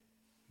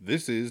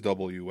This is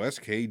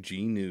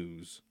WSKG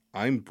News.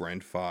 I'm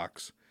Brent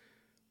Fox.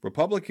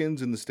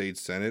 Republicans in the state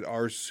Senate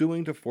are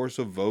suing to force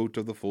a vote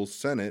of the full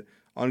Senate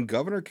on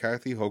Governor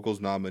Kathy Hochul's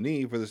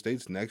nominee for the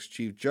state's next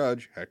chief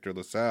judge, Hector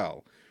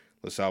LaSalle.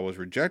 LaSalle was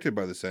rejected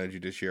by the Senate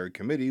Judiciary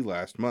Committee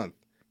last month.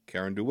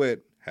 Karen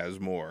DeWitt has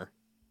more.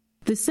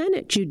 The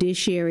Senate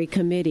Judiciary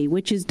Committee,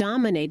 which is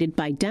dominated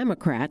by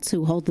Democrats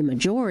who hold the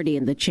majority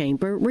in the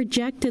chamber,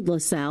 rejected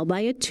LaSalle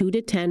by a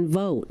 2-10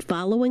 vote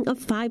following a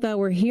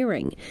 5-hour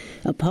hearing.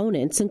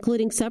 Opponents,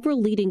 including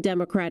several leading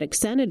Democratic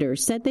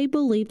senators, said they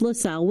believed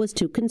LaSalle was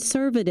too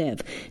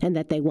conservative and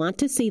that they want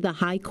to see the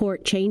High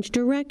Court change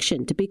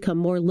direction to become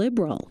more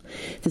liberal.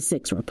 The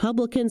 6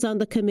 Republicans on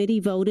the committee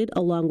voted,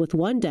 along with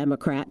 1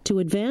 Democrat, to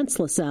advance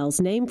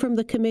LaSalle's name from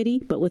the committee,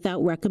 but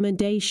without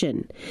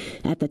recommendation.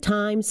 At the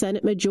time,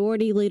 Senate Majority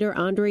Leader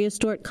Andrea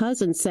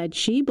Stewart-Cousins said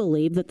she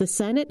believed that the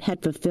Senate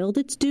had fulfilled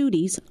its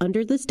duties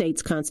under the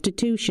state's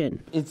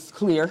constitution. It's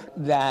clear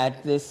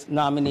that this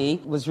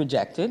nominee was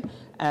rejected,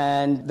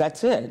 and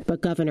that's it.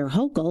 But Governor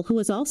Hochul, who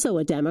is also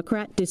a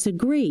Democrat,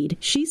 disagreed.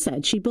 She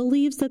said she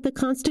believes that the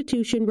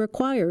Constitution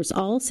requires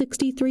all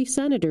 63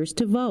 senators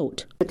to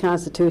vote. The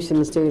Constitution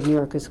in the state of New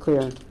York is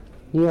clear.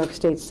 New York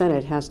State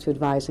Senate has to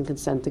advise and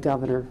consent the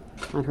governor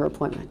on her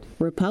appointment.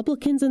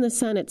 Republicans in the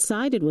Senate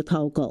sided with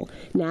Hochul.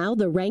 Now,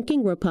 the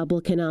ranking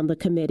Republican on the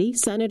committee,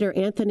 Senator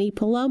Anthony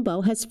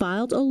Palumbo, has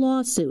filed a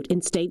lawsuit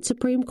in state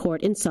Supreme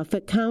Court in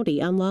Suffolk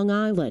County on Long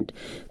Island.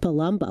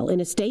 Palumbo,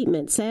 in a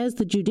statement, says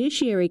the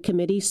Judiciary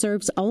Committee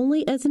serves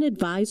only as an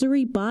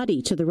advisory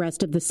body to the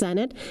rest of the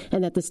Senate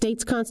and that the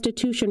state's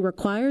constitution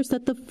requires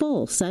that the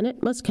full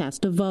Senate must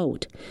cast a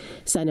vote.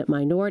 Senate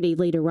Minority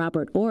Leader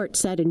Robert Ortt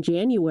said in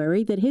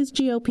January that his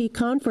GOP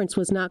conference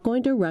was not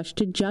going to rush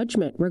to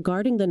judgment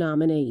regarding the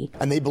nominee.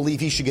 And they believe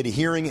he should get a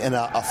hearing and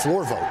a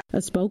floor vote.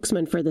 A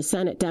spokesman for the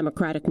Senate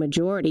Democratic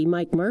majority,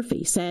 Mike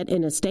Murphy, said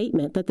in a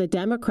statement that the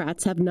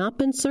Democrats have not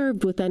been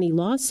served with any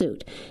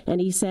lawsuit.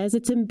 And he says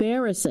it's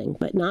embarrassing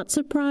but not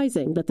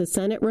surprising that the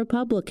Senate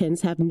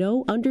Republicans have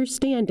no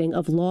understanding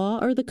of law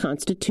or the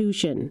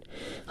Constitution.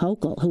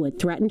 Hochul, who had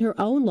threatened her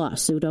own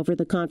lawsuit over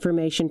the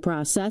confirmation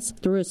process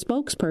through a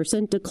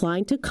spokesperson,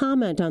 declined to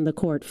comment on the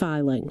court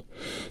filing.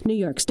 New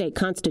York State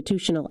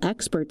constitutional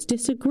experts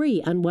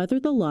disagree on whether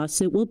the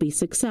lawsuit will be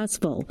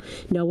successful.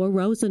 Noah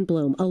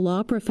Rosenblum, a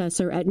law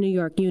professor at New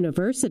York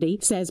University,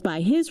 says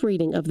by his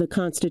reading of the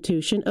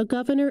Constitution, a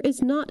governor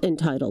is not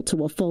entitled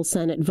to a full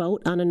Senate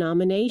vote on a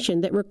nomination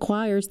that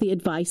requires the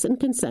advice and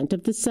consent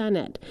of the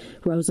Senate.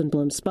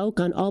 Rosenblum spoke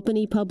on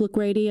Albany Public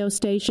Radio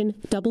station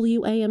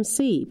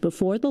WAMC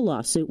before the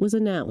lawsuit was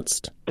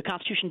announced. The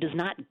Constitution does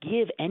not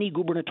give any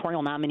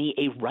gubernatorial nominee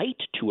a right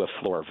to a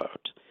floor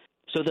vote.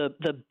 So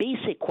the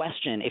basic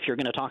question, if you're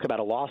going to talk about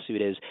a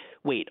lawsuit, is,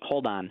 wait,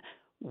 hold on.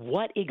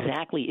 What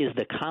exactly is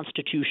the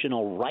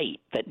constitutional right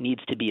that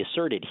needs to be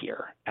asserted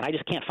here? And I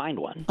just can't find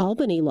one.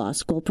 Albany Law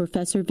School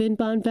professor Vin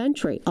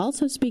Bonventry,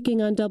 also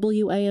speaking on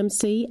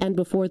WAMC and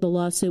before the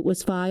lawsuit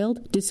was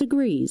filed,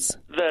 disagrees.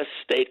 The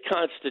state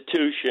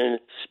constitution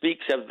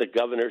speaks of the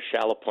governor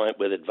shall appoint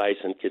with advice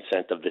and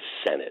consent of the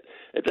Senate.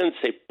 It doesn't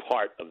say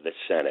part of the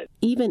Senate.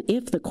 Even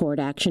if the court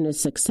action is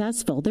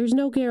successful, there's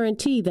no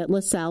guarantee that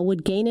LaSalle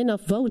would gain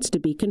enough votes to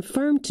be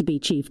confirmed to be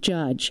chief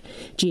judge.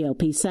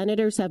 GOP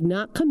senators have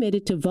not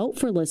committed to vote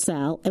for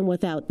LaSalle, and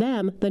without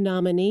them, the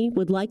nominee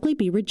would likely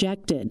be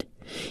rejected.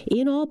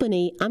 In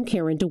Albany, I'm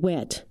Karen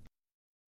DeWitt.